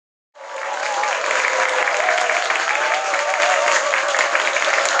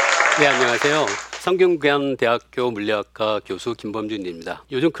네, 안녕하세요. 성균관대학교 물리학과 교수 김범준입니다.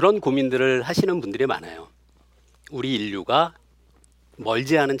 요즘 그런 고민들을 하시는 분들이 많아요. 우리 인류가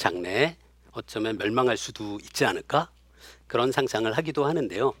멀지 않은 장래에 어쩌면 멸망할 수도 있지 않을까? 그런 상상을 하기도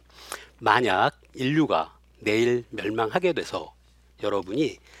하는데요. 만약 인류가 내일 멸망하게 돼서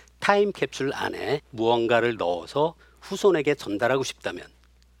여러분이 타임캡슐 안에 무언가를 넣어서 후손에게 전달하고 싶다면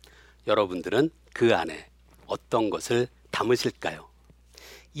여러분들은 그 안에 어떤 것을 담으실까요?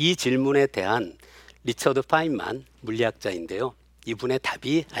 이 질문에 대한 리처드 파인만 물리학자인데요. 이분의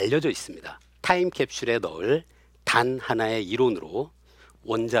답이 알려져 있습니다. 타임캡슐에 넣을 단 하나의 이론으로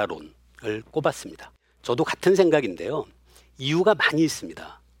원자론을 꼽았습니다. 저도 같은 생각인데요. 이유가 많이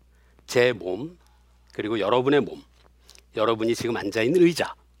있습니다. 제 몸, 그리고 여러분의 몸, 여러분이 지금 앉아있는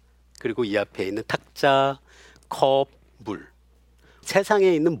의자, 그리고 이 앞에 있는 탁자, 컵, 물.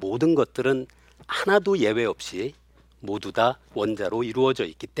 세상에 있는 모든 것들은 하나도 예외 없이 모두 다 원자로 이루어져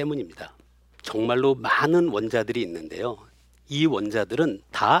있기 때문입니다. 정말로 많은 원자들이 있는데요. 이 원자들은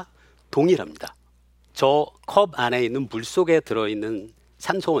다 동일합니다. 저 컵 안에 있는 물 속에 들어있는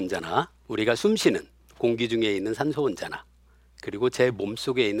산소 원자나 우리가 숨쉬는 공기 중에 있는 산소 원자나 그리고 제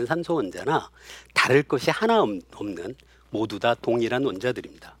몸속에 있는 산소 원자나 다를 것이 하나 없는 모두 다 동일한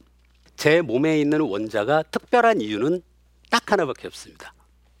원자들입니다. 제 몸에 있는 원자가 특별한 이유는 딱 하나밖에 없습니다.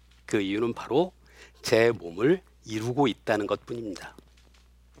 그 이유는 바로 제 몸을 이루고 있다는 것뿐입니다.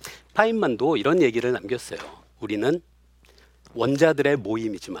 파인만도 이런 얘기를 남겼어요. 우리는 원자들의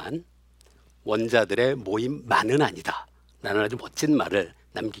모임이지만 원자들의 모임만은 아니다 라는 아주 멋진 말을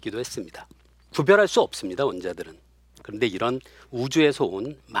남기기도 했습니다. 구별할 수 없습니다. 원자들은. 그런데 이런 우주에서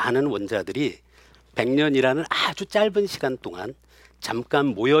온 많은 원자들이 100년이라는 아주 짧은 시간 동안 잠깐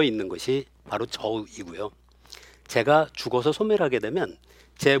모여 있는 것이 바로 저이고요. 제가 죽어서 소멸하게 되면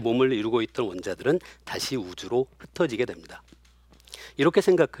제 몸을 이루고 있던 원자들은 다시 우주로 흩어지게 됩니다. 이렇게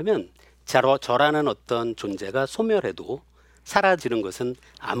생각하면 저라는 어떤 존재가 소멸해도 사라지는 것은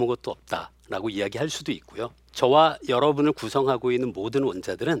아무것도 없다라고 이야기할 수도 있고요. 저와 여러분을 구성하고 있는 모든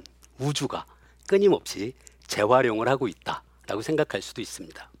원자들은 우주가 끊임없이 재활용을 하고 있다라고 생각할 수도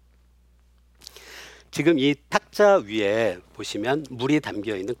있습니다. 지금 이 탁자 위에 보시면 물이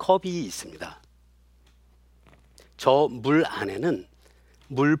담겨 있는 컵이 있습니다. 저 물 안에는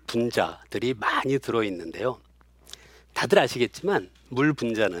물 분자들이 많이 들어있는데요. 다들 아시겠지만 물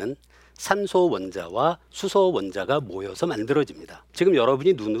분자는 산소 원자와 수소 원자가 모여서 만들어집니다. 지금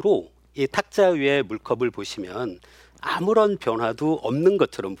여러분이 눈으로 이 탁자 위에 물컵을 보시면 아무런 변화도 없는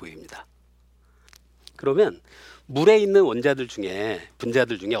것처럼 보입니다. 그러면 물에 있는 원자들 중에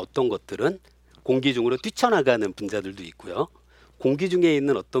분자들 중에 어떤 것들은 공기 중으로 뛰쳐나가는 분자들도 있고요. 공기 중에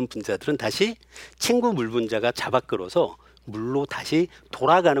있는 어떤 분자들은 다시 친구 물 분자가 잡아 끌어서 물로 다시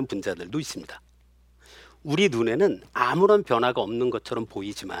돌아가는 분자들도 있습니다. 우리 눈에는 아무런 변화가 없는 것처럼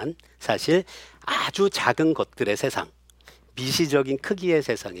보이지만 사실 아주 작은 것들의 세상, 미시적인 크기의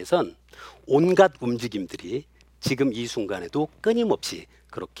세상에선 온갖 움직임들이 지금 이 순간에도 끊임없이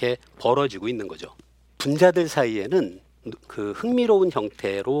그렇게 벌어지고 있는 거죠. 분자들 사이에는 그 흥미로운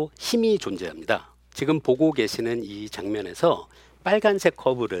형태로 힘이 존재합니다. 지금 보고 계시는 이 장면에서 빨간색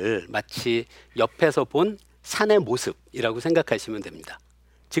커브를 마치 옆에서 본 산의 모습이라고 생각하시면 됩니다.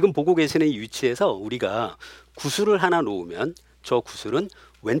 지금 보고 계시는 이 위치에서 우리가 구슬을 하나 놓으면 저 구슬은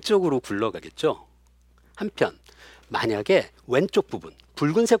왼쪽으로 굴러가겠죠. 한편 만약에 왼쪽 부분,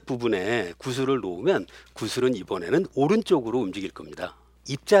 붉은색 부분에 구슬을 놓으면 구슬은 이번에는 오른쪽으로 움직일 겁니다.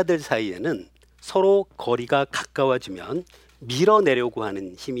 입자들 사이에는 서로 거리가 가까워지면 밀어내려고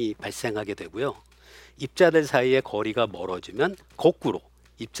하는 힘이 발생하게 되고요. 입자들 사이의 거리가 멀어지면 거꾸로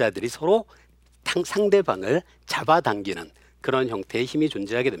입자들이 서로 상대방을 잡아당기는 그런 형태의 힘이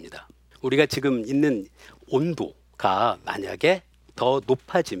존재하게 됩니다. 우리가 지금 있는 온도가 만약에 더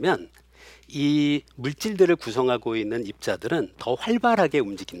높아지면 이 물질들을 구성하고 있는 입자들은 더 활발하게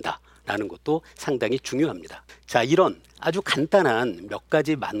움직인다라는 것도 상당히 중요합니다. 자, 이런 아주 간단한 몇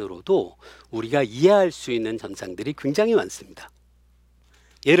가지만으로도 우리가 이해할 수 있는 현상들이 굉장히 많습니다.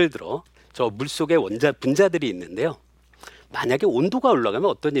 예를 들어 저 물속에 분자들이 있는데요. 만약에 온도가 올라가면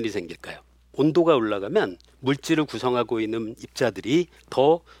어떤 일이 생길까요? 온도가 올라가면 물질을 구성하고 있는 입자들이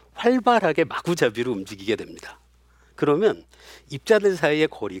더 활발하게 마구잡이로 움직이게 됩니다. 그러면 입자들 사이의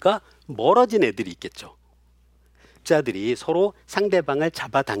거리가 멀어진 애들이 있겠죠. 입자들이 서로 상대방을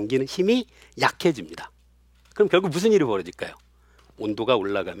잡아당기는 힘이 약해집니다. 그럼 결국 무슨 일이 벌어질까요? 온도가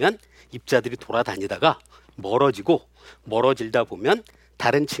올라가면 입자들이 돌아다니다가 멀어지다 보면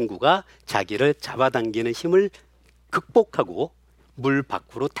다른 친구가 자기를 잡아당기는 힘을 극복하고 물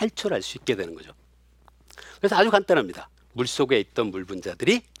밖으로 탈출할 수 있게 되는 거죠. 그래서 아주 간단합니다. 물속에 있던 물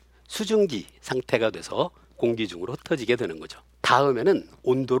분자들이 수증기 상태가 돼서 공기 중으로 흩어지게 되는 거죠. 다음에는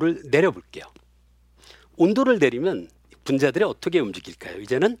온도를 내려볼게요. 온도를 내리면 분자들이 어떻게 움직일까요?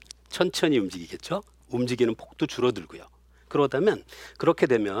 이제는 천천히 움직이겠죠? 움직이는 폭도 줄어들고요. 그렇게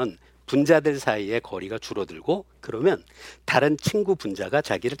되면 분자들 사이의 거리가 줄어들고, 그러면 다른 친구 분자가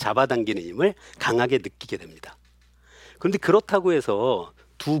자기를 잡아당기는 힘을 강하게 느끼게 됩니다. 그런데 그렇다고 해서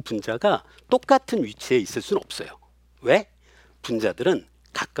두 분자가 똑같은 위치에 있을 수는 없어요. 왜? 분자들은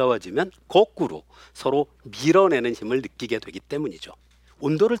가까워지면 거꾸로 서로 밀어내는 힘을 느끼게 되기 때문이죠.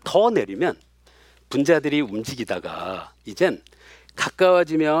 온도를 더 내리면 분자들이 움직이다가 이젠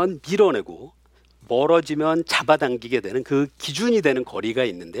가까워지면 밀어내고 멀어지면 잡아당기게 되는 그 기준이 되는 거리가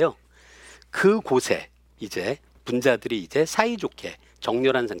있는데요. 그곳에 이제 분자들이 이제 사이좋게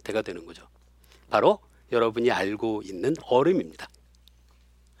정렬한 상태가 되는 거죠. 바로 여러분이 알고 있는 얼음입니다.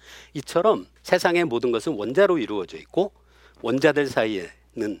 이처럼 세상의 모든 것은 원자로 이루어져 있고, 원자들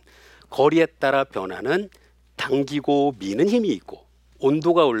사이에는 거리에 따라 변하는 당기고 미는 힘이 있고,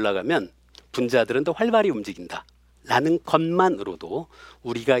 온도가 올라가면 분자들은 더 활발히 움직인다 라는 것만으로도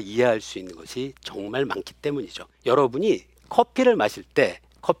우리가 이해할 수 있는 것이 정말 많기 때문이죠. 여러분이 커피를 마실 때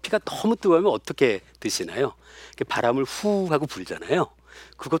커피가 너무 뜨거우면 어떻게 드시나요? 바람을 후 하고 불잖아요.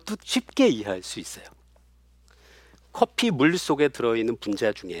 그것도 쉽게 이해할 수 있어요. 커피 물 속에 들어있는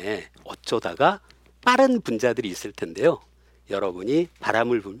분자 중에 어쩌다가 빠른 분자들이 있을 텐데요. 여러분이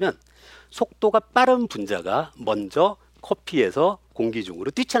바람을 불면 속도가 빠른 분자가 먼저 커피에서 공기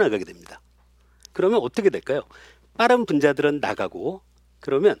중으로 뛰쳐나가게 됩니다. 그러면 어떻게 될까요? 빠른 분자들은 나가고,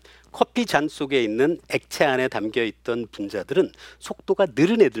 그러면 커피 잔 속에 있는 액체 안에 담겨 있던 분자들은 속도가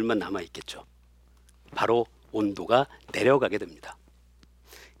느린 애들만 남아 있겠죠. 바로 온도가 내려가게 됩니다.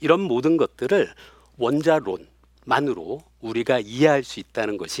 이런 모든 것들을 원자론만으로 우리가 이해할 수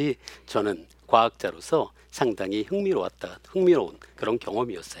있다는 것이 저는 과학자로서 상당히 흥미로운 그런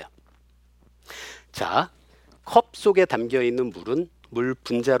경험이었어요. 자, 컵 속에 담겨 있는 물은 물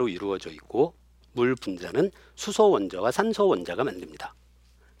분자로 이루어져 있고, 물 분자는 수소 원자와 산소 원자가 만듭니다.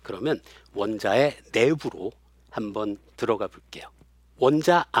 그러면 원자의 내부로 한번 들어가 볼게요.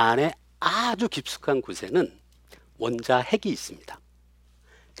 원자 안에 아주 깊숙한 곳에는 원자핵이 있습니다.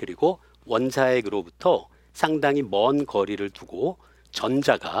 그리고 원자핵으로부터 상당히 먼 거리를 두고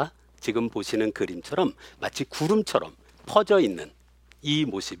전자가 지금 보시는 그림처럼 마치 구름처럼 퍼져 있는 이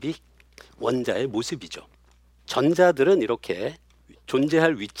모습이 원자의 모습이죠. 전자들은 이렇게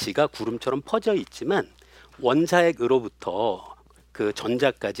존재할 위치가 구름처럼 퍼져 있지만 원자핵으로부터 그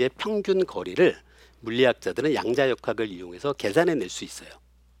전자까지의 평균 거리를 물리학자들은 양자역학을 이용해서 계산해낼 수 있어요.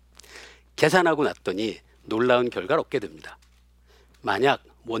 계산하고 났더니 놀라운 결과를 얻게 됩니다. 만약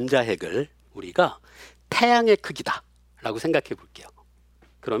원자핵을 우리가 태양의 크기다 라고 생각해 볼게요.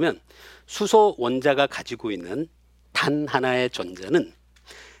 그러면 수소 원자가 가지고 있는 단 하나의 전자는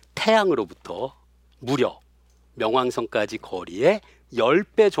태양으로부터 무려 명왕성까지 거리의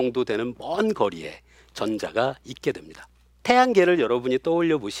 10배 정도 되는 먼 거리에 전자가 있게 됩니다. 태양계를 여러분이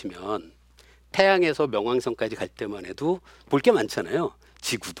떠올려 보시면 태양에서 명왕성까지 갈 때만 해도 볼 게 많잖아요.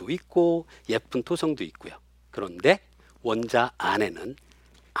 지구도 있고 예쁜 토성도 있고요. 그런데 원자 안에는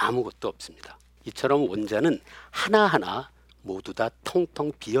아무것도 없습니다. 이처럼 원자는 하나하나 모두 다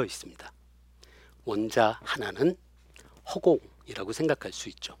텅텅 비어 있습니다. 원자 하나는 허공이라고 생각할 수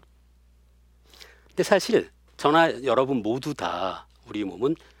있죠. 근데 사실 저나 여러분 모두 다 우리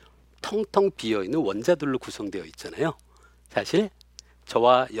몸은 텅텅 비어있는 원자들로 구성되어 있잖아요. 사실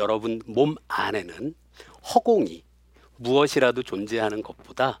저와 여러분 몸 안에는 허공이 무엇이라도 존재하는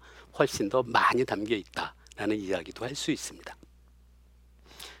것보다 훨씬 더 많이 담겨 있다라는 이야기도 할 수 있습니다.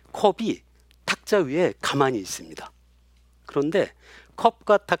 컵이 탁자 위에 가만히 있습니다. 그런데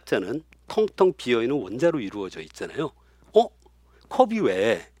컵과 탁자는 텅텅 비어있는 원자로 이루어져 있잖아요. 컵이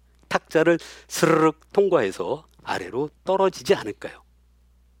왜 탁자를 스르륵 통과해서 아래로 떨어지지 않을까요?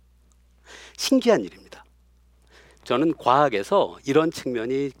 신기한 일입니다. 저는 과학에서 이런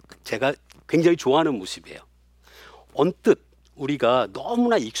측면이 제가 굉장히 좋아하는 모습이에요. 언뜻 우리가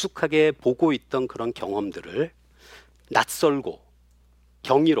너무나 익숙하게 보고 있던 그런 경험들을 낯설고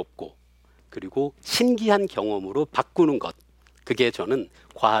경이롭고 그리고 신기한 경험으로 바꾸는 것, 그게 저는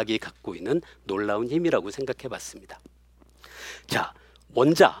과학이 갖고 있는 놀라운 힘이라고 생각해 봤습니다. 자,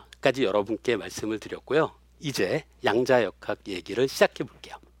 원자까지 여러분께 말씀을 드렸고요. 이제 양자역학 얘기를 시작해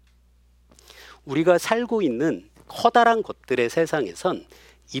볼게요. 우리가 살고 있는 커다란 것들의 세상에선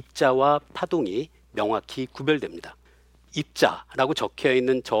입자와 파동이 명확히 구별됩니다. 입자라고 적혀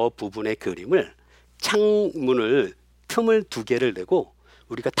있는 저 부분의 그림을 창문을 틈을 2개를 내고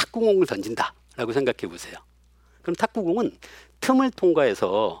우리가 탁구공을 던진다 라고 생각해 보세요. 그럼 탁구공은 틈을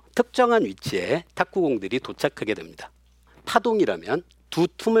통과해서 특정한 위치에 탁구공들이 도착하게 됩니다. 파동이라면 두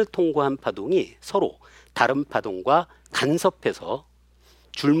틈을 통과한 파동이 서로 다른 파동과 간섭해서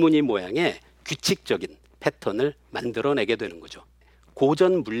줄무늬 모양의 규칙적인 패턴을 만들어내게 되는 거죠.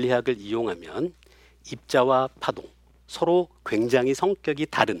 고전 물리학을 이용하면 입자와 파동, 서로 굉장히 성격이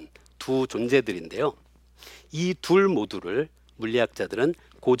다른 두 존재들인데요. 이 둘 모두를 물리학자들은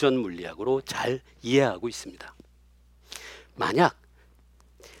고전 물리학으로 잘 이해하고 있습니다. 만약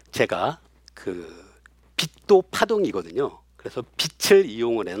제가 빛도 파동이거든요. 그래서 빛을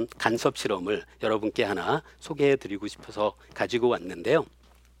이용을 한 간섭 실험을 여러분께 하나 소개해 드리고 싶어서 가지고 왔는데요.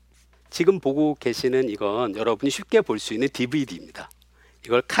 지금 보고 계시는 이건 여러분이 쉽게 볼 수 있는 DVD입니다.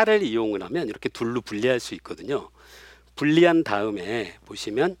 이걸 칼을 이용을 하면 이렇게 둘로 분리할 수 있거든요. 분리한 다음에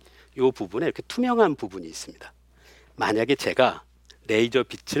보시면 이 부분에 이렇게 투명한 부분이 있습니다. 만약에 제가 레이저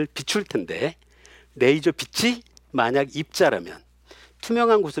빛을 비출 텐데 레이저 빛이 만약 입자라면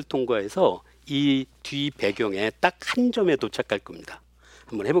투명한 곳을 통과해서 이 뒤 배경에 딱 한 점에 도착할 겁니다.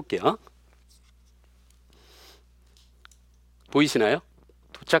 한번 해볼게요. 보이시나요?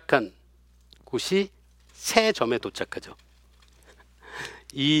 도착한 곳이 세 점에 도착하죠.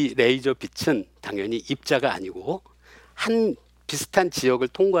 이 레이저 빛은 당연히 입자가 아니고 한 비슷한 지역을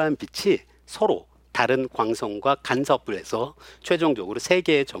통과한 빛이 서로 다른 광선과 간섭을 해서 최종적으로 세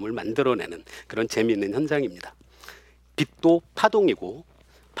개의 점을 만들어내는 그런 재미있는 현상입니다. 빛도 파동이고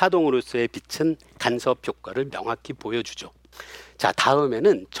파동으로서의 빛은 간섭 효과를 명확히 보여주죠. 자,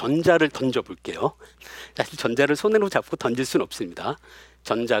 다음에는 전자를 던져볼게요. 사실 전자를 손으로 잡고 던질 수는 없습니다.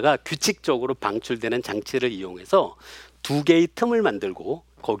 전자가 규칙적으로 방출되는 장치를 이용해서 두 개의 틈을 만들고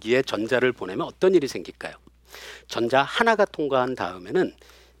거기에 전자를 보내면 어떤 일이 생길까요? 전자 하나가 통과한 다음에는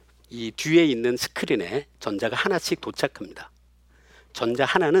이 뒤에 있는 스크린에 전자가 하나씩 도착합니다. 전자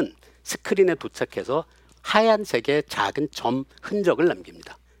하나는 스크린에 도착해서 하얀색의 작은 점 흔적을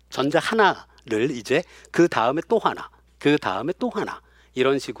남깁니다. 전자 하나를 이제 그 다음에 또 하나, 그 다음에 또 하나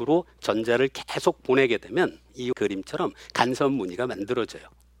이런 식으로 전자를 계속 보내게 되면 이 그림처럼 간섭 무늬가 만들어져요.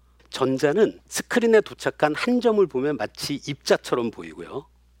 전자는 스크린에 도착한 한 점을 보면 마치 입자처럼 보이고요.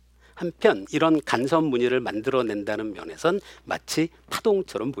 한편 이런 간섭 무늬를 만들어낸다는 면에선 마치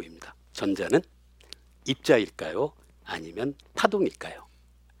파동처럼 보입니다. 전자는 입자일까요? 아니면 파동일까요?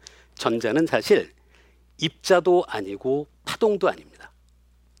 전자는 사실 입자도 아니고 파동도 아닙니다.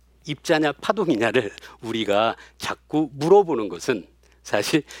 입자냐 파동이냐를 우리가 자꾸 물어보는 것은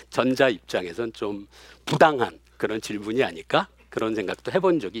사실 전자 입장에선 좀 부당한 그런 질문이 아닐까? 그런 생각도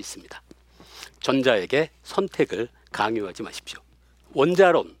해본 적이 있습니다. 전자에게 선택을 강요하지 마십시오.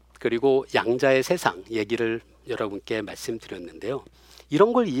 원자론 그리고 양자의 세상 얘기를 여러분께 말씀드렸는데요.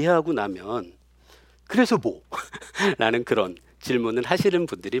 이런 걸 이해하고 나면 그래서 뭐? 라는 그런 질문을 하시는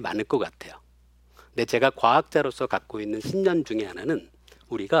분들이 많을 것 같아요. 근데 제가 과학자로서 갖고 있는 신념 중에 하나는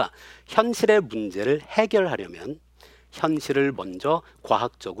우리가 현실의 문제를 해결하려면 현실을 먼저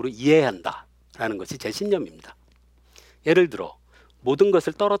과학적으로 이해해야 한다라는 것이 제 신념입니다. 예를 들어 모든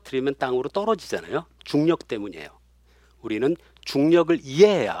것을 떨어뜨리면 땅으로 떨어지잖아요. 중력 때문이에요. 우리는 중력을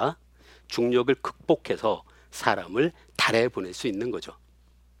이해해야 중력을 극복해서 사람을 달에 보낼 수 있는 거죠.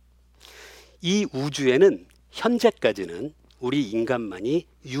 이 우주에는 현재까지는 우리 인간만이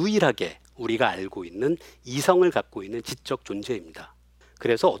유일하게 우리가 알고 있는 이성을 갖고 있는 지적 존재입니다.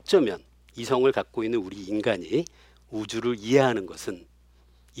 그래서 어쩌면 이성을 갖고 있는 우리 인간이 우주를 이해하는 것은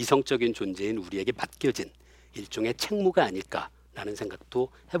이성적인 존재인 우리에게 맡겨진 일종의 책무가 아닐까라는 생각도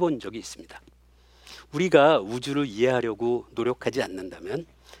해본 적이 있습니다. 우리가 우주를 이해하려고 노력하지 않는다면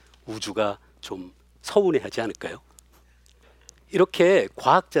우주가 좀 서운해하지 않을까요? 이렇게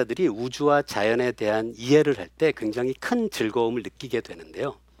과학자들이 우주와 자연에 대한 이해를 할 때 굉장히 큰 즐거움을 느끼게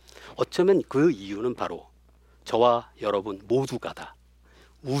되는데요. 어쩌면 그 이유는 바로 저와 여러분 모두가 다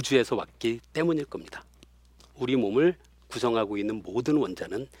우주에서 왔기 때문일 겁니다. 우리 몸을 구성하고 있는 모든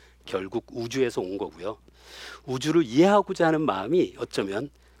원자는 결국 우주에서 온 거고요. 우주를 이해하고자 하는 마음이 어쩌면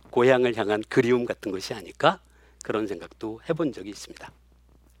고향을 향한 그리움 같은 것이 아닐까? 그런 생각도 해본 적이 있습니다.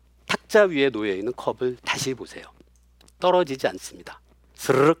 탁자 위에 놓여 있는 컵을 다시 보세요. 떨어지지 않습니다.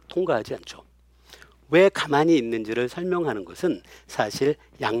 스르륵 통과하지 않죠. 왜 가만히 있는지를 설명하는 것은 사실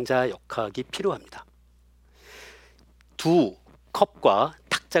양자역학이 필요합니다. 두 컵과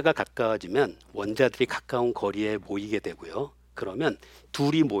탁자가 가까워지면 원자들이 가까운 거리에 모이게 되고요. 그러면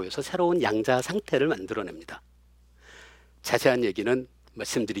둘이 모여서 새로운 양자 상태를 만들어냅니다. 자세한 얘기는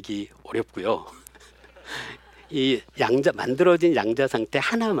말씀드리기 어렵고요. 이 만들어진 양자 상태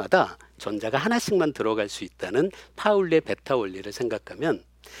하나마다 전자가 하나씩만 들어갈 수 있다는 파울리의 베타 원리를 생각하면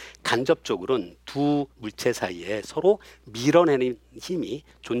간접적으로는 두 물체 사이에 서로 밀어내는 힘이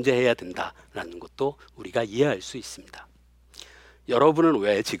존재해야 된다라는 것도 우리가 이해할 수 있습니다. 여러분은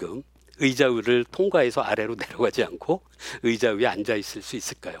왜 지금 의자 위를 통과해서 아래로 내려가지 않고 의자 위에 앉아 있을 수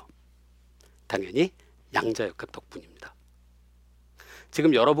있을까요? 당연히 양자역학 덕분입니다.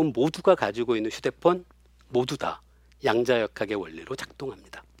 지금 여러분 모두가 가지고 있는 휴대폰 모두 다 양자역학의 원리로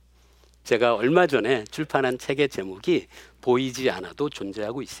작동합니다. 제가 얼마 전에 출판한 책의 제목이 보이지 않아도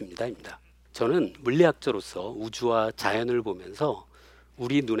존재하고 있습니다입니다. 저는 물리학자로서 우주와 자연을 보면서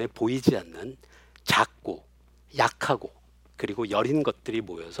우리 눈에 보이지 않는 작고 약하고 그리고 여린 것들이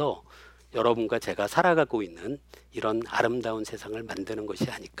모여서 여러분과 제가 살아가고 있는 이런 아름다운 세상을 만드는 것이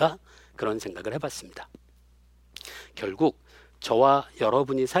아닐까 그런 생각을 해봤습니다. 결국 저와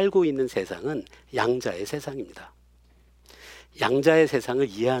여러분이 살고 있는 세상은 양자의 세상입니다. 양자의 세상을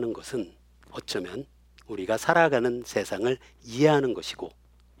이해하는 것은 어쩌면 우리가 살아가는 세상을 이해하는 것이고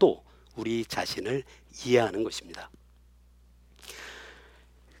또 우리 자신을 이해하는 것입니다.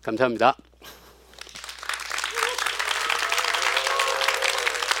 감사합니다.